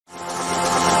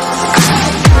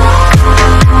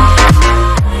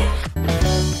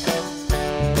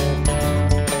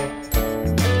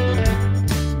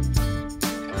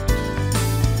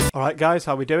guys,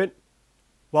 how we doing?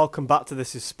 Welcome back to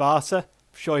This Is Sparta.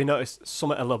 I'm sure you noticed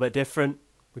something a little bit different.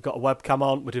 We've got a webcam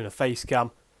on, we're doing a face cam,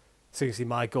 so you can see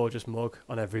my gorgeous mug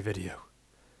on every video.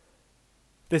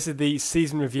 This is the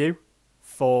season review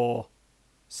for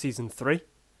Season 3.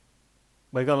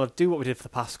 We're going to do what we did for the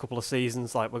past couple of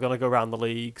seasons, like we're going to go around the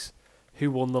leagues,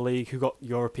 who won the league, who got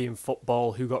European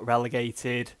football, who got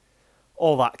relegated,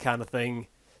 all that kind of thing,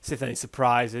 see if there are any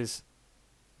surprises,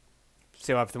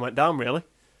 see how everything went down really.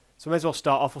 So we may as well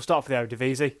start off. We'll start off with the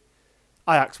Eredivisie.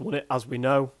 Ajax won it, as we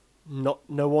know. No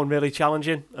one really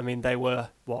challenging. I mean, they were,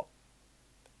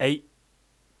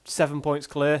 7 points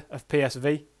clear of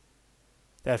PSV.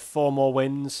 They had 4 more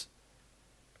wins.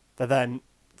 They're then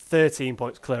 13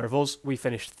 points clear of us. We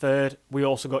finished third. We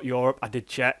also got Europe. I did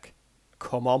check.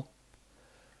 Come on.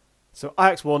 So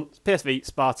Ajax won. PSV,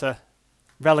 Sparta.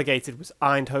 Relegated was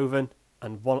Eindhoven.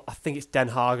 And one, I think it's Den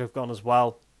Haag have gone as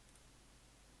well.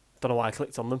 Don't know why I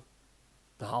clicked on them.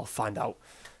 I'll find out.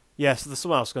 Yeah, so there's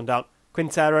someone else gone down.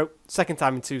 Quintero, second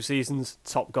time in 2 seasons,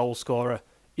 top goal scorer.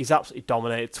 He's absolutely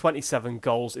dominated. 27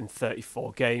 goals in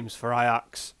 34 games for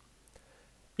Ajax.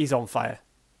 He's on fire.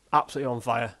 Absolutely on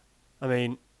fire. I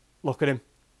mean, look at him.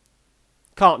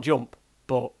 Can't jump,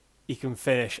 but he can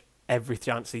finish every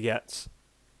chance he gets.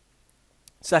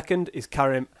 Second is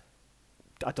Karim.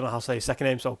 I don't know how to say his second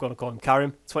name, so I'm going to call him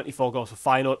Karim. 24 goals for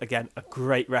Feyenoord. Again, a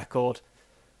great record.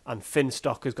 And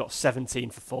Finstock has got 17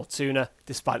 for Fortuna,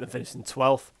 despite them finishing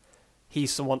 12th.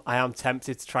 He's someone I am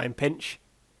tempted to try and pinch.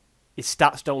 His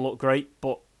stats don't look great,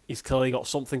 but he's clearly got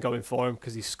something going for him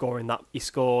because he's scoring that. He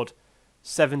scored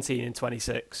 17 in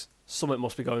 26. Something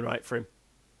must be going right for him.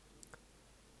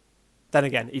 Then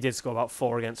again, he did score about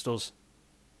 4 against us.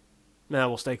 Now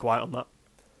we'll stay quiet on that.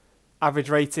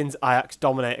 Average ratings, Ajax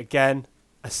dominate again.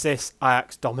 Assists,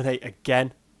 Ajax dominate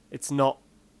again. It's not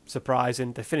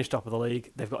surprising. They finished top of the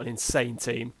league. They've got an insane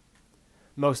team.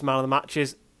 Most man of the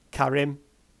matches, Karim.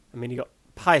 I mean, he got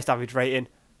highest average rating.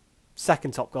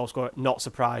 Second top goal scorer. Not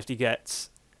surprised he gets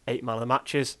 8 man of the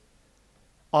matches.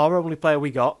 Our only player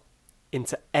we got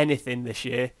into anything this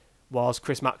year was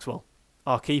Chris Maxwell,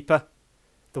 our keeper.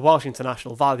 The Welsh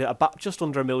international, valued at about just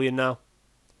under £1 million now.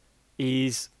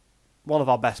 He's one of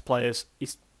our best players.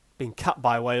 He's been capped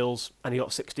by Wales and he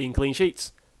got 16 clean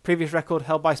sheets. Previous record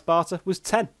held by Sparta was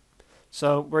 10.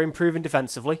 So we're improving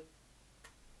defensively.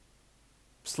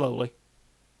 Slowly.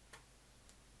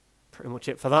 Pretty much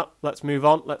it for that. Let's move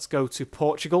on. Let's go to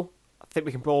Portugal. I think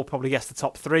we can all probably guess the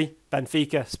top 3.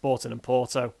 Benfica, Sporting and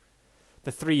Porto.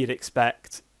 The 3 you'd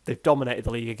expect. They've dominated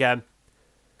the league again.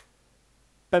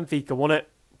 Benfica won it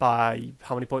by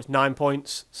how many points? 9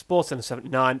 points. Sporting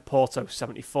 79. Porto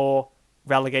 74.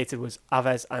 Relegated was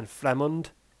Aves and Fremund.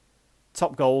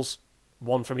 Top goals.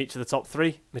 1 from each of the top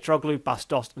 3. Mitroglou,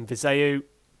 Bastos and Viseu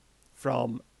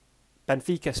from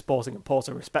Benfica, Sporting and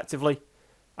Porto respectively.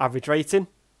 Average rating.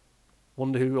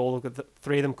 Wonder who all of the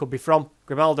 3 of them could be from.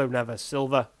 Grimaldo, Neves,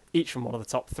 Silva, each from one of the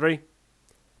top 3.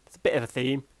 It's a bit of a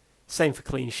theme. Same for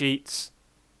clean sheets.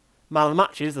 Man of the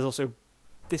matches, there's also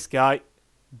this guy,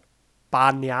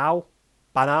 Bano,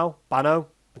 I don't know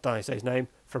how to say his name,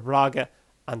 from Braga,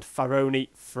 and Faroni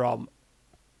from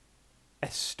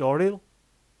Estoril.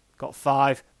 Got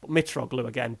 5, but Mitroglou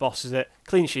again bosses it.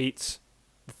 Clean sheets,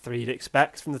 the 3 you'd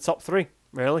expect from the top 3,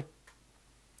 really.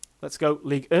 Let's go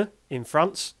Ligue 1 in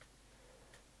France.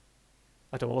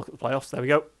 I don't want to look at the playoffs. There we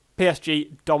go.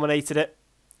 PSG dominated it,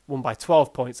 won by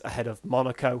 12 points ahead of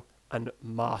Monaco and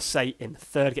Marseille in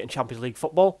 3rd, getting Champions League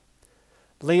football.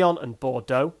 Lyon and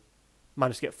Bordeaux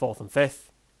managed to get 4th and 5th.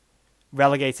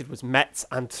 Relegated was Metz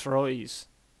and Troyes.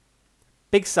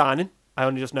 Big signing. I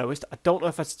only just noticed. I don't know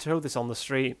if I showed this on the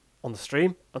stream, on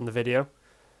the video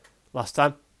last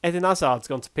time. Eden Hazard's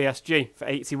gone to PSG for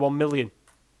 81 million.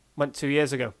 Went 2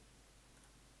 years ago.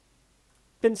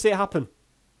 Didn't see it happen.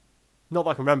 Not that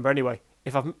I can remember anyway.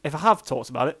 If I have talked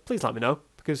about it, please let me know,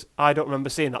 because I don't remember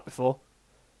seeing that before.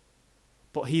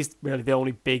 But he's really the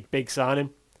only big signing.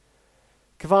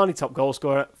 Cavani top goal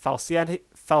scorer,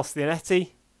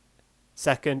 Falcianetti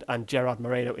 2nd, and Gerard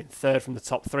Moreno in 3rd from the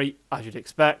top 3, as you'd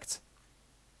expect.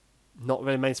 Not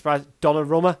really main surprise.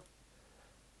 Donnarumma.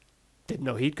 Didn't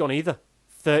know he'd gone either.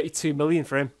 32 million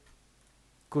for him.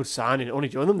 Good signing. Only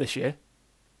joined them this year.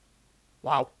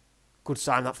 Wow. Good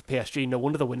sign that for PSG. No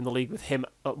wonder they're winning the league with him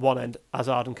at one end,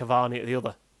 Hazard and Cavani at the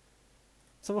other.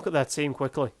 Let's have a look at their team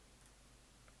quickly.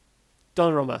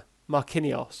 Donnarumma,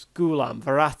 Marquinhos, Goulam,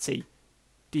 Verratti.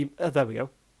 There we go.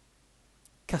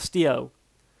 Castillo,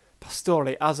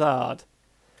 Pastore, Hazard,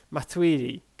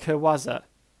 Matuidi, Kurzawa,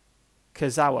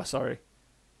 sorry.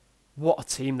 What a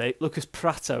team they... Lucas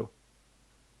Prato,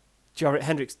 Jorrit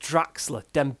Hendricks, Draxler,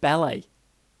 Dembele.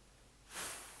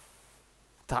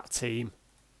 That team.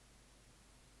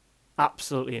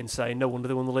 Absolutely insane. No wonder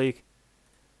they won the league.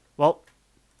 Well,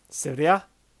 Serie A,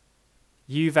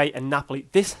 Juve and Napoli.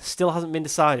 This still hasn't been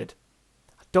decided.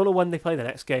 I don't know when they play the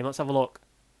next game. Let's have a look.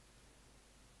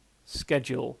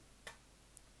 Schedule.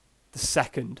 The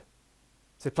 2nd.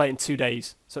 So they play it in 2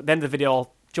 days. So at the end of the video,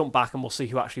 I'll jump back and we'll see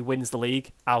who actually wins the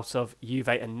league out of Juve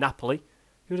and Napoli.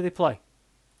 Who do they play?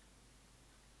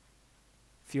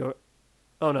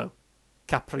 Oh no.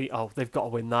 Capri. Oh, they've got to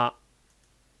win that.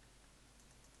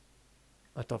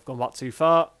 I've gone back too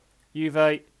far.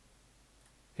 Juve.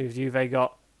 Who's Juve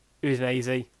got?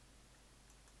 Udinese.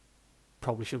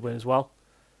 Probably should win as well.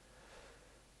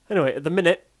 Anyway, at the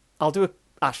minute, I'll do a...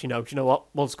 Actually, no. Do you know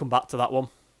what? We'll just come back to that one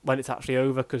when it's actually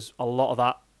over, because a lot of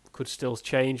that could still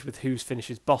change with who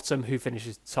finishes bottom, who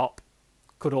finishes top.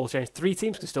 Could all change. 3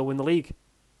 teams can still win the league.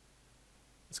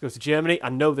 Let's go to Germany. I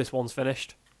know this one's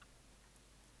finished.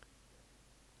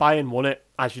 Bayern won it,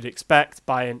 as you'd expect.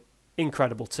 Bayern,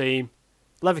 incredible team.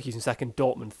 Leverkusen 2nd,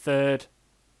 Dortmund 3rd.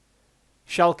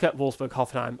 Schalke, Wolfsburg,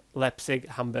 Hoffenheim, Leipzig,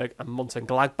 Hamburg and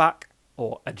Mönchengladbach,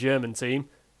 or a German team,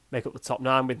 make up the top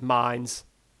 9 with Mainz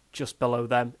just below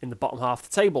them in the bottom half of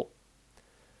the table.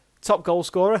 Top goal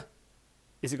scorer,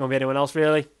 is it going to be anyone else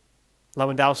really?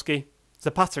 Lewandowski,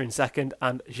 Zapata in 2nd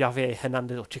and Javier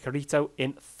Hernandez or Chicharito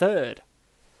in 3rd.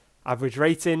 Average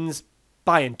ratings,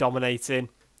 Bayern dominating.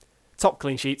 Top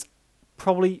clean sheets,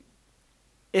 probably,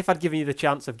 if I'd given you the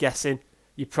chance of guessing,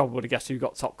 you probably would have guessed who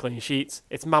got top clean sheets.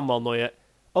 It's Manuel Neuer.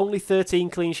 Only 13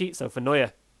 clean sheets though for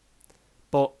Neuer.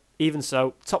 But even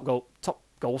so, top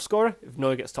goal scorer. If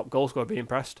Neuer gets top goal scorer, I'd be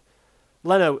impressed.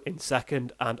 Leno in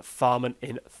 2nd and Farman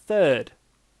in 3rd.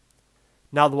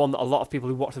 Now the one that a lot of people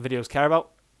who watch the videos care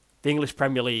about, the English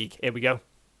Premier League. Here we go.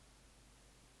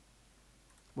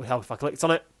 Would help if I clicked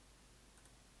on it.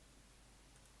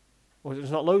 Or is it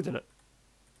just not loading it?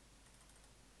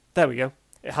 There we go.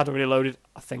 It had already loaded.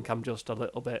 I think I'm just a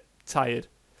little bit tired.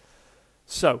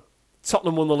 So,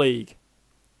 Tottenham won the league.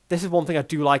 This is one thing I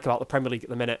do like about the Premier League at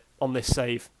the minute on this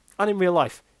save. And in real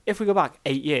life. If we go back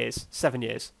 8 years, 7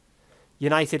 years.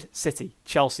 United, City,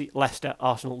 Chelsea, Leicester,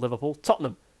 Arsenal, Liverpool,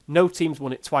 Tottenham. No team's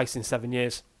won it twice in 7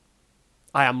 years.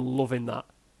 I am loving that.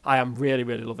 I am really,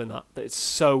 really loving that. That it's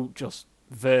so just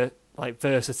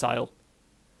versatile.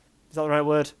 Is that the right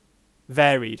word?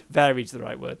 Varied. Varied's the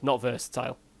right word, not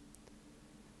versatile.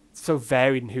 It's so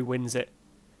varied in who wins it.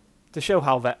 To show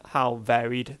how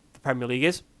varied the Premier League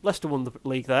is, Leicester won the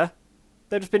league there.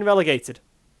 They've just been relegated.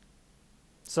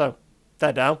 So,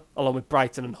 they're down, along with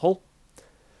Brighton and Hull.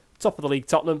 Top of the league,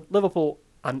 Tottenham, Liverpool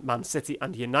and Man City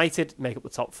and United make up the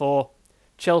top 4.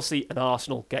 Chelsea and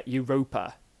Arsenal get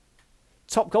Europa.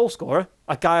 Top goal scorer,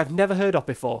 a guy I've never heard of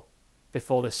before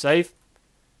this save.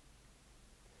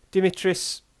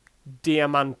 Dimitris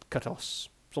Diamantkatos,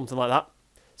 something like that.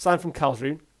 Signed from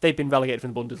Karlsruhe. They've been relegated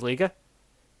from the Bundesliga.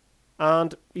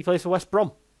 And he plays for West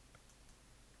Brom.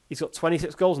 He's got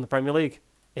 26 goals in the Premier League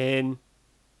in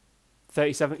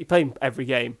 37. He played every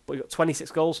game, but he got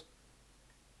 26 goals.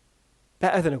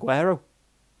 Better than Aguero.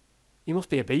 He must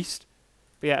be a beast.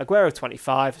 But yeah, Aguero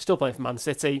 25, still playing for Man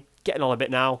City, getting on a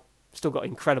bit now. Still got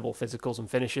incredible physicals and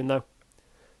finishing though.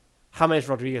 James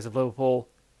Rodriguez of Liverpool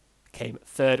came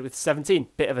 3rd with 17.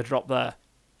 Bit of a drop there.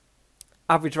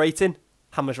 Average rating,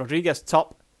 James Rodriguez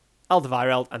top,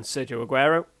 Alderweireld and Sergio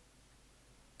Aguero.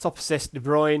 Top assist, De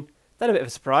Bruyne. Then a bit of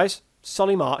a surprise,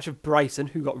 Solly March of Brighton,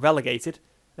 who got relegated,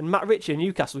 and Matt Ritchie of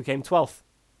Newcastle, who came 12th.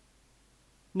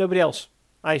 Nobody else.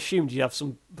 I assumed you'd have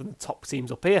some of the top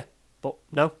teams up here, but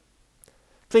no.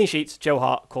 Clean sheets, Joe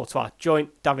Hart, Courtois joint.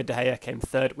 David De Gea came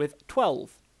 3rd with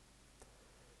 12.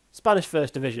 Spanish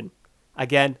First Division.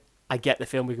 Again, I get the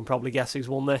feeling we can probably guess who's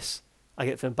won this. I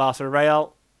get the feeling Barca and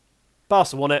Real.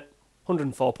 Barca won it,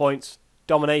 104 points,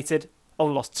 dominated,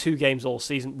 only lost 2 games all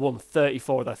season, won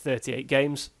 34 of their 38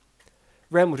 games.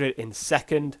 Real Madrid in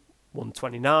 2nd, won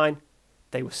 29.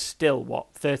 They were still,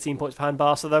 13 points behind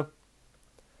Barca though.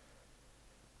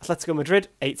 Atletico Madrid,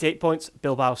 88 points.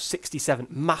 Bilbao, 67.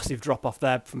 Massive drop off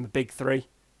there from the big 3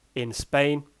 in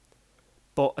Spain.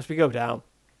 But as we go down,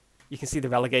 you can see the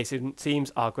relegated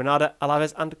teams are Granada,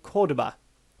 Alaves and Cordoba.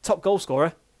 Top goal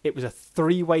scorer, it was a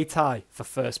 3-way tie for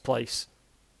first place.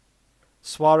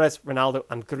 Suarez, Ronaldo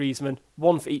and Griezmann,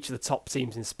 one for each of the top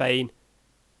teams in Spain,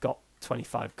 got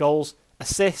 25 goals.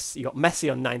 Assists, you got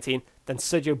Messi on 19, then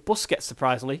Sergio Busquets,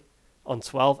 surprisingly, on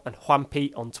 12, and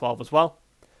Juanpi on 12 as well.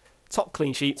 Top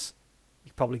clean sheets, you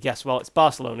can probably guess well, it's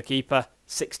Barcelona keeper,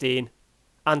 16,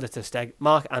 Marc-Andre ter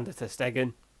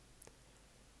Stegen.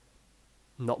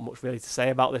 Not much really to say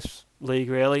about this league,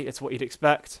 really. It's what you'd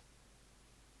expect.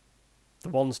 The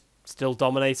one's still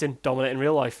dominating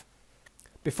real life.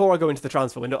 Before I go into the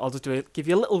transfer window, I'll just give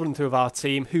you a little run through of our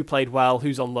team, who played well,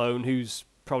 who's on loan, who's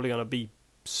probably going to be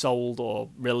sold or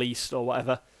released or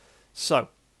whatever. So,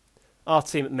 our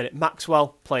team at the minute,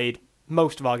 Maxwell played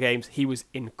most of our games. He was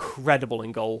incredible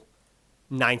in goal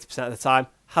 90% of the time.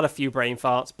 Had a few brain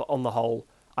farts, but on the whole,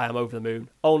 I am over the moon.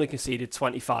 Only conceded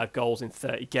 25 goals in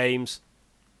 30 games.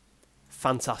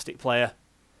 Fantastic player.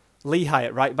 Lehigh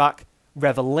at right back,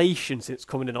 revelation since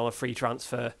coming in on a free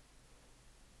transfer.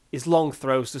 His long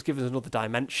throws just give us another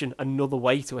dimension, another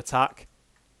way to attack.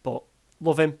 But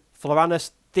love him.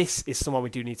 Floranus, this is someone we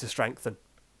do need to strengthen.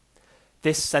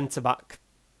 This centre-back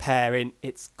pairing,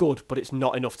 it's good, but it's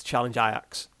not enough to challenge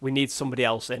Ajax. We need somebody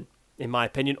else in my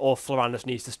opinion, or Floranus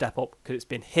needs to step up, because it's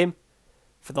been him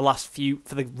for the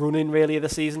for the run-in really of the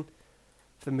season.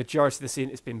 For the majority of the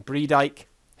season, it's been Breedijk,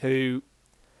 who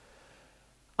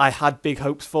I had big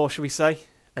hopes for, shall we say,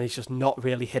 and he's just not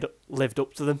really lived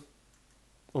up to them,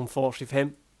 unfortunately for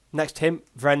him. Next to him,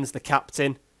 Vren's the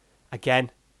captain.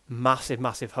 Again,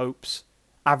 massive hopes.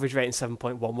 Average rating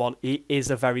 7.11. He is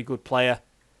a very good player.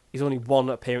 He's only one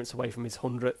appearance away from his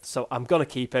 100th, so I'm going to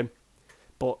keep him.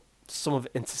 But some of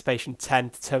anticipation 10,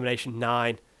 determination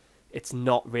 9. It's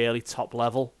not really top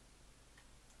level.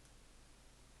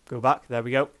 Go back, there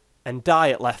we go. And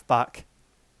Dye at left back.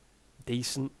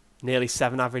 Decent. Nearly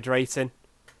 7 average rating.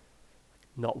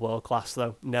 Not world class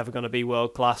though. Never going to be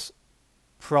world class.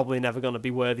 Probably never going to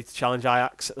be worthy to challenge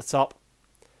Ajax at the top.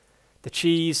 The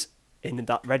Cheese in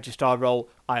that registrar role,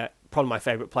 probably my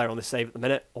favourite player on this save at the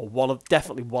minute, or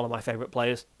definitely one of my favourite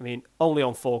players. I mean, only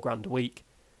on $4,000 a week.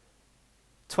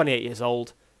 28 years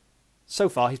old. So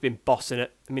far, he's been bossing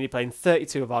it. I mean, he played in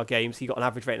 32 of our games. He got an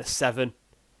average rating of 7.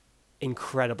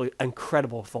 Incredible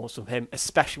performance from him,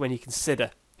 especially when you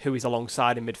consider who he's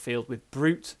alongside in midfield with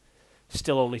Brute,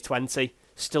 still only 20,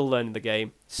 still learning the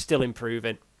game, still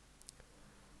improving.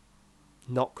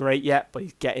 Not great yet, but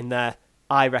he's getting there.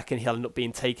 I reckon he'll end up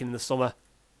being taken in the summer.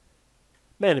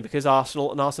 Mainly because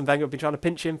Arsenal and Arsene Wenger have been trying to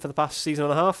pinch him for the past season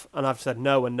and a half, and I've said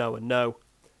no and no and no.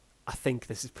 I think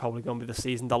this is probably going to be the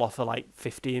season they'll offer like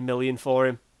 15 million for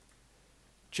him,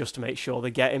 just to make sure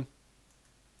they get him.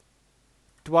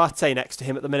 Duarte next to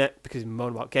him at the minute, because he's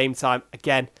moaning about game time.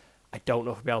 Again, I don't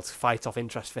know if we'll be able to fight off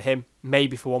interest for him.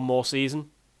 Maybe for one more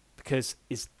season, because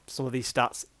some of these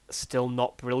stats are still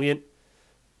not brilliant.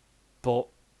 But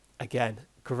again,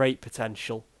 great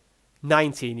potential.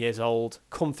 19 years old,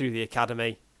 come through the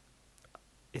academy.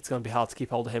 It's going to be hard to keep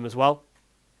hold of him as well.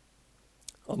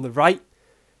 On the right,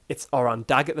 it's Orhan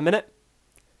Dag at the minute.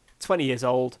 20 years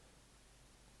old.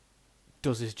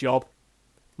 Does his job.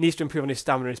 Needs to improve on his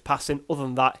stamina and his passing. Other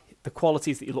than that, the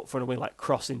qualities that you look for in a wing, like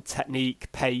crossing,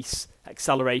 technique, pace,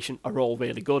 acceleration, are all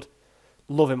really good.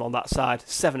 Love him on that side.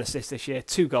 7 assists this year,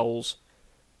 2 goals.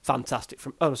 Fantastic.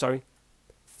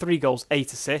 3 goals,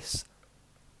 8 assists.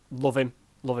 Love him.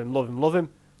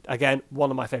 Again,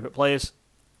 one of my favourite players.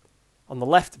 On the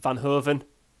left, Van Herven.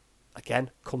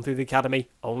 Again, come through the academy,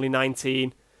 only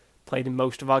 19. Played in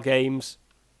most of our games.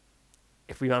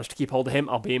 If we manage to keep hold of him,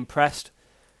 I'll be impressed,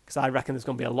 because I reckon there's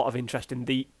going to be a lot of interest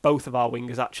in both of our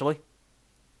wingers, actually.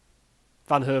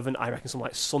 Van Herven, I reckon someone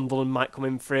like Sunderland might come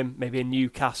in for him, maybe a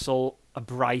Newcastle, a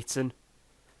Brighton.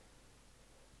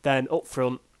 Then up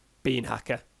front,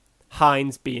 Beenhakker.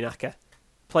 Heinz Beenhakker.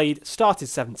 Started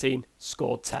 17,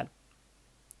 scored 10.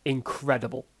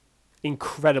 Incredible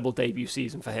debut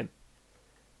season for him.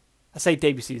 I say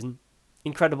debut season,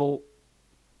 incredible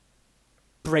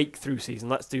breakthrough season.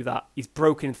 Let's do that. He's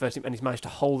broken in the first team and he's managed to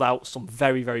hold out some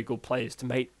very, very good players to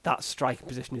make that striking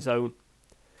position his own.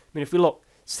 I mean, if we look,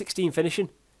 16 finishing,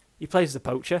 he plays as a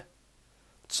poacher.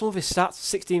 Some of his stats,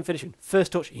 16 finishing.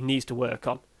 First touch, he needs to work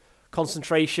on.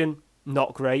 Concentration,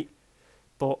 not great.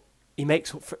 But he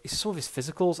makes up for some of his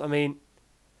physicals. I mean,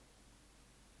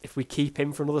 if we keep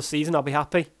him for another season, I'll be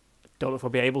happy. Don't know if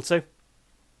we'll be able to.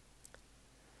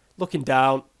 Looking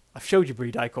down, I've showed you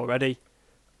Breedijk already.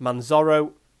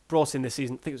 Manzoro, brought in this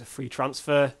season, I think it was a free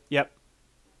transfer. Yep.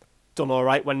 Done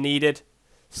alright when needed.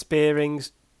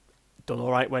 Spearings, done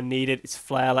alright when needed. His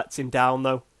flair lets him down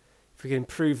though. If we can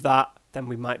improve that, then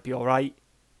we might be alright.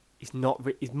 He's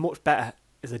much better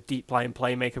as a deep lying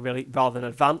playmaker really, rather than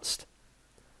advanced.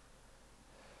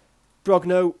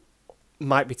 Brogno,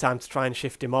 might be time to try and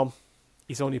shift him on.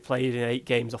 He's only played in 8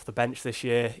 games off the bench this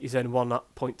year. He's earned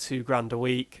 $1.2 a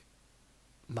week.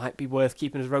 Might be worth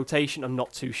keeping his rotation. I'm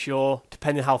not too sure,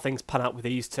 depending on how things pan out with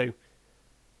these two.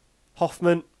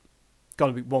 Hoffman,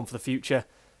 going to be one for the future.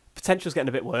 Potential's getting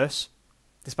a bit worse,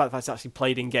 despite the fact he's actually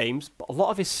played in games. But a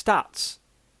lot of his stats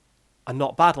are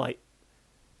not bad. Like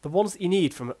the ones that you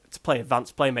need to play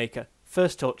advanced playmaker: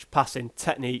 first touch, passing,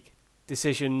 technique,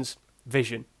 decisions,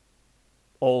 vision.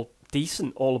 all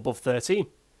decent, all above 13.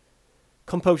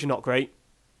 Composure not great.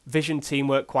 Vision,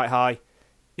 teamwork quite high.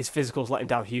 His physicals let him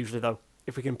down hugely though.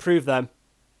 If we can improve them,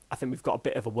 I think we've got a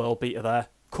bit of a world beater there.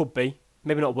 Could be.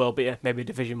 Maybe not a world beater, maybe a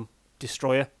division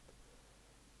destroyer.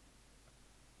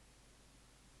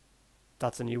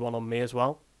 That's a new one on me as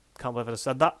well. Can't believe I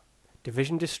said that.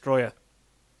 Division destroyer.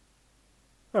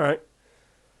 Alright.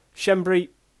 Shembri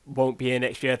won't be here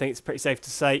next year. I think it's pretty safe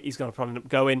to say he's going to probably end up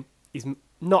going. He's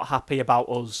not happy about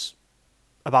us,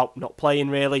 about not playing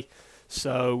really.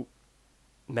 So,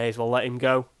 may as well let him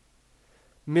go.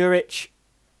 Muric,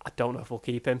 I don't know if we'll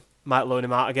keep him. Might loan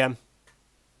him out again.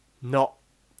 Not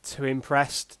too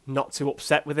impressed. Not too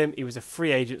upset with him. He was a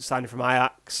free agent signing from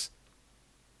Ajax.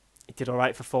 He did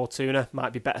alright for Fortuna.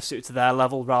 Might be better suited to their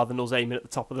level rather than us aiming at the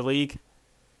top of the league.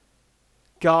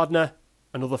 Gardner,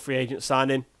 another free agent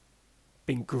signing.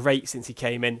 Been great since he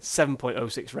came in.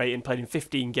 7.06 rating. Played in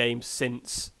 15 games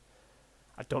since,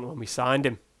 I don't know when we signed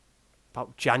him.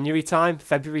 About January time,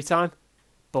 February time.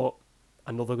 But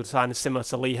another good signing, similar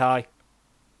to Lehigh.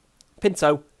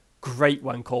 Pinto, great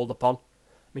when called upon. I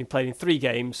mean, played in 3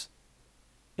 games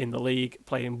in the league,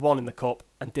 played in 1 in the cup,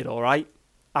 and did alright.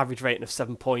 Average rating of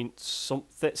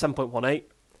 7.18.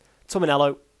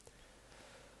 Tominello,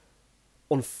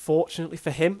 unfortunately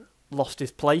for him, lost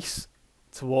his place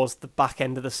towards the back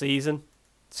end of the season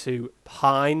to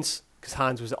Hines, because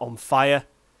Hines was on fire.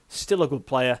 Still a good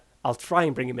player. I'll try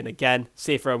and bring him in again,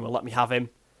 see if Rome will let me have him.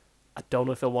 I don't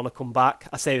know if he'll want to come back.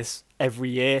 I say this every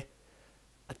year.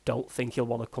 I don't think he'll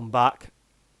want to come back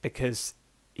because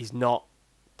he's not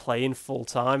playing full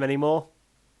time anymore,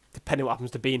 depending what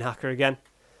happens to Bean Hacker again.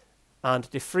 And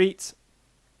De Vriet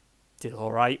did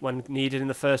alright when needed in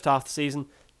the first half of the season.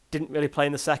 Didn't really play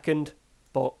in the second,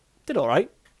 but did alright.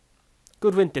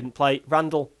 Goodwin didn't play.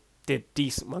 Randall did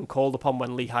decent when called upon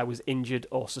when Lehigh was injured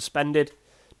or suspended.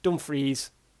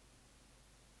 Dumfries,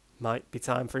 might be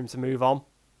time for him to move on.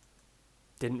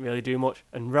 Didn't really do much.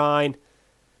 And Ryan,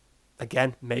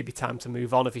 again, maybe time to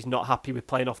move on if he's not happy with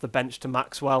playing off the bench to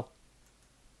Maxwell.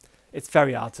 It's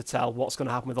very hard to tell what's going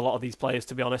to happen with a lot of these players,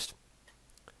 to be honest.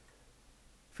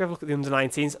 If we have a look at the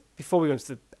under-19s, before we go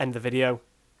into the end of the video,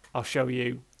 I'll show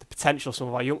you the potential of some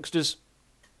of our youngsters.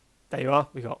 There you are.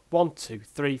 We've got 1, 2,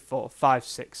 3, 4, 5,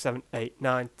 6, 7, 8,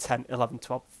 9, 10, 11,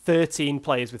 12, 13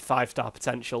 players with 5-star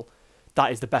potential.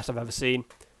 That is the best I've ever seen.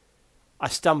 I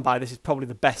stand by, this is probably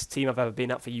the best team I've ever been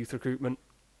at for youth recruitment.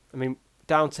 I mean,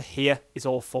 down to here is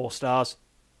all 4 stars.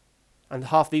 And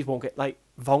half these won't get, like,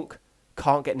 Vonk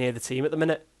can't get near the team at the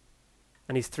minute.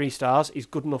 And he's 3 stars. He's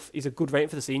good enough. He's a good rating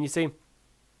for the senior team.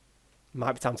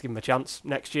 Might be time to give him a chance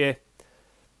next year.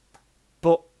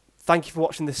 But thank you for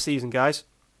watching this season, guys.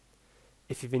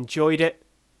 If you've enjoyed it,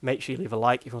 make sure you leave a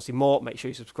like. If you want to see more, make sure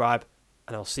you subscribe.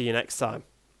 And I'll see you next time.